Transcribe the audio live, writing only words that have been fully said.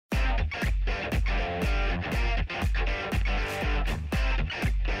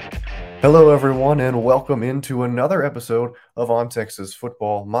Hello, everyone, and welcome into another episode of On Texas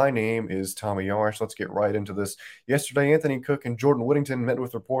Football. My name is Tommy Yarsh. Let's get right into this. Yesterday, Anthony Cook and Jordan Whittington met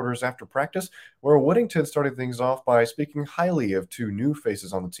with reporters after practice, where Whittington started things off by speaking highly of two new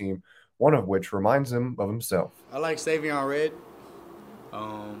faces on the team, one of which reminds him of himself. I like Savion Red.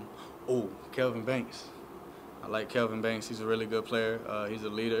 Um, Kelvin Banks. I like Kelvin Banks. He's a really good player. He's a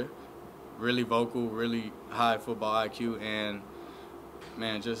leader, really vocal, really high football IQ, and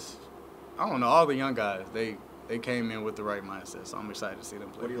man, just I don't know. All the young guys, they came in with the right mindset, so I'm excited to see them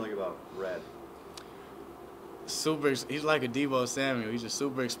play. What do you like about Red? He's like a Debo Samuel. He's just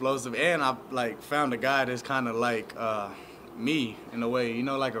super explosive, and I found a guy that's kind of like me in a way.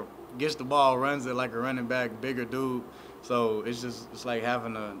 Like gets the ball, runs it like a running back, bigger dude. So it's like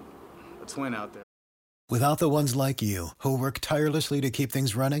having a twin out there. Without the ones like you, who work tirelessly to keep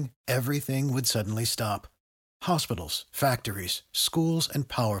things running, everything would suddenly stop. Hospitals, factories, schools, and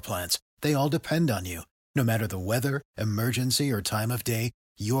power plants, they all depend on you. No matter the weather, emergency, or time of day,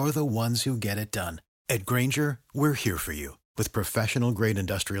 you're the ones who get it done. At Grainger, we're here for you with professional-grade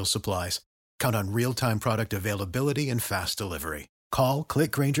industrial supplies. Count on real-time product availability and fast delivery. Call,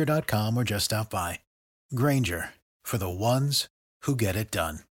 click Grainger.com, or just stop by. Grainger, for the ones who get it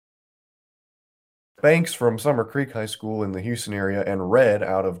done. Banks from Summer Creek High School in the Houston area and Red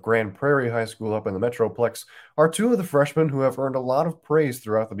out of Grand Prairie High School up in the Metroplex are two of the freshmen who have earned a lot of praise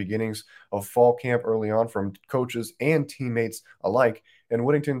throughout the beginnings of fall camp early on from coaches and teammates alike. And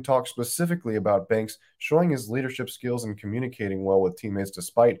Whittington talked specifically about Banks showing his leadership skills and communicating well with teammates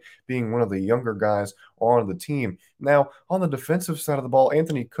despite being one of the younger guys on the team. Now, on the defensive side of the ball,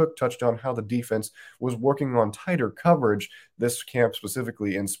 Anthony Cook touched on how the defense was working on tighter coverage this camp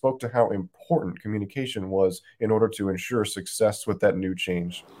specifically and spoke to how important communication was in order to ensure success with that new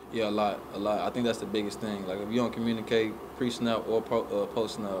change. Yeah, a lot. I think that's the biggest thing. Like if you don't communicate pre-snap or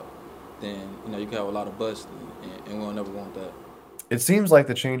post-snap, then you can have a lot of busts, and we don't never want that. It seems like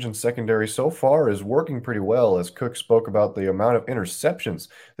the change in secondary so far is working pretty well, as Cook spoke about the amount of interceptions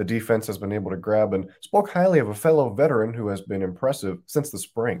the defense has been able to grab and spoke highly of a fellow veteran who has been impressive since the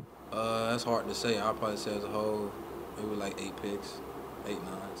spring. That's hard to say. I'll probably say as a whole, maybe like 8 picks, 8, 9,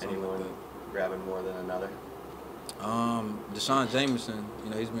 something Anyone like that. grabbing more than another? Deshaun Jameson,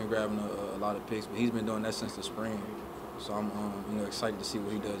 he's been grabbing a lot of picks, but he's been doing that since the spring. So I'm, excited to see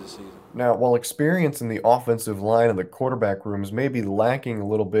what he does this season. Now, while experience in the offensive line and the quarterback rooms may be lacking a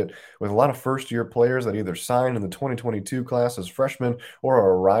little bit with a lot of first-year players that either signed in the 2022 class as freshmen or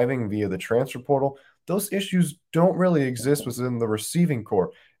are arriving via the transfer portal, those issues don't really exist within the receiving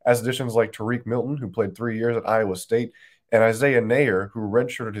corps, as additions like Tariq Milton, who played 3 years at Iowa State, and Isaiah Nayer, who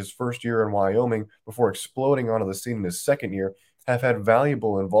redshirted his first year in Wyoming before exploding onto the scene in his second year, have had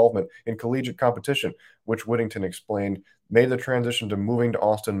valuable involvement in collegiate competition, which Whittington explained made the transition to moving to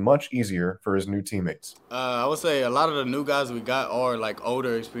Austin much easier for his new teammates. I would say a lot of the new guys we got are like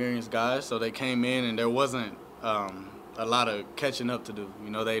older, experienced guys, so they came in and there wasn't a lot of catching up to do.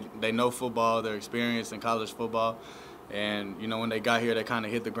 They know football, they're experienced in college football, and when they got here, they kind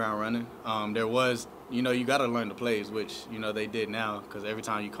of hit the ground running. There was, you got to learn the plays, which they did now, because every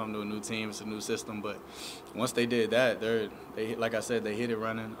time you come to a new team, it's a new system. But once they did that, they like I said, they hit it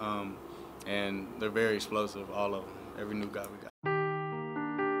running, and they're very explosive, all of them. Every new guy we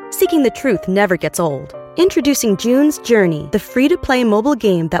got. Seeking the truth never gets old. Introducing June's Journey, the free-to-play mobile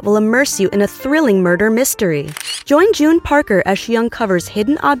game that will immerse you in a thrilling murder mystery. Join June Parker as she uncovers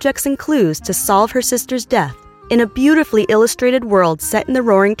hidden objects and clues to solve her sister's death in a beautifully illustrated world set in the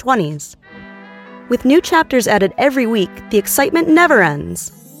Roaring '20s. With new chapters added every week, the excitement never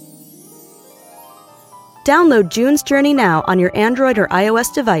ends. Download June's Journey now on your Android or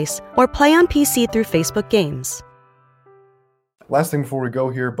iOS device, or play on PC through Facebook Games. Last thing before we go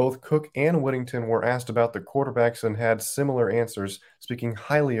here, both Cook and Whittington were asked about the quarterbacks and had similar answers, speaking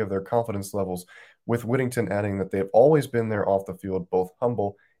highly of their confidence levels, with Whittington adding that they've always been there off the field, both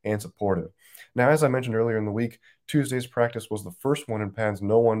humble and supportive. Now, as I mentioned earlier in the week, Tuesday's practice was the first one in pads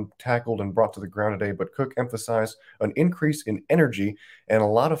no one tackled and brought to the ground today, but Cook emphasized an increase in energy and a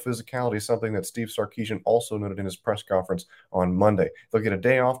lot of physicality, something that Steve Sarkisian also noted in his press conference on Monday. They'll get a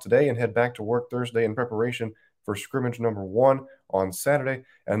day off today and head back to work Thursday in preparation for scrimmage number 1 on Saturday,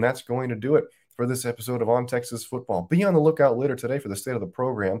 and that's going to do it for this episode of On Texas Football. Be on the lookout later today for the state of the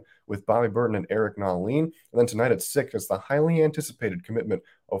program with Bobby Burton and Eric Nahlin, and then tonight at 6, it's the highly anticipated commitment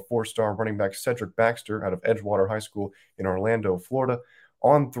of 4-star running back Cedric Baxter out of Edgewater High School in Orlando, Florida.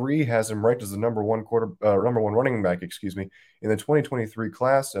 On 3 has him ranked as the number one running back, in the 2023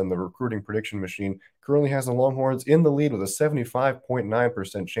 class, and the recruiting prediction machine currently has the Longhorns in the lead with a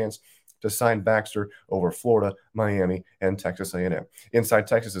 75.9% chance to sign Baxter over Florida, Miami, and Texas A&M. Inside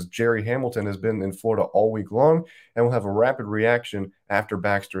Texas's Jerry Hamilton has been in Florida all week long and will have a rapid reaction after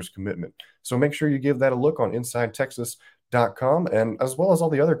Baxter's commitment. So make sure you give that a look on InsideTexas.com, and as well as all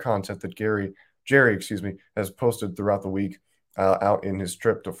the other content that Jerry, has posted throughout the week out in his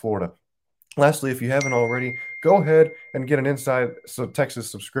trip to Florida. Lastly, if you haven't already, go ahead and get an Inside Texas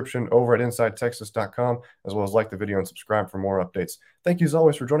subscription over at InsideTexas.com, as well as like the video and subscribe for more updates. Thank you as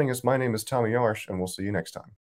always for joining us. My name is Tommy Yarsh, and we'll see you next time.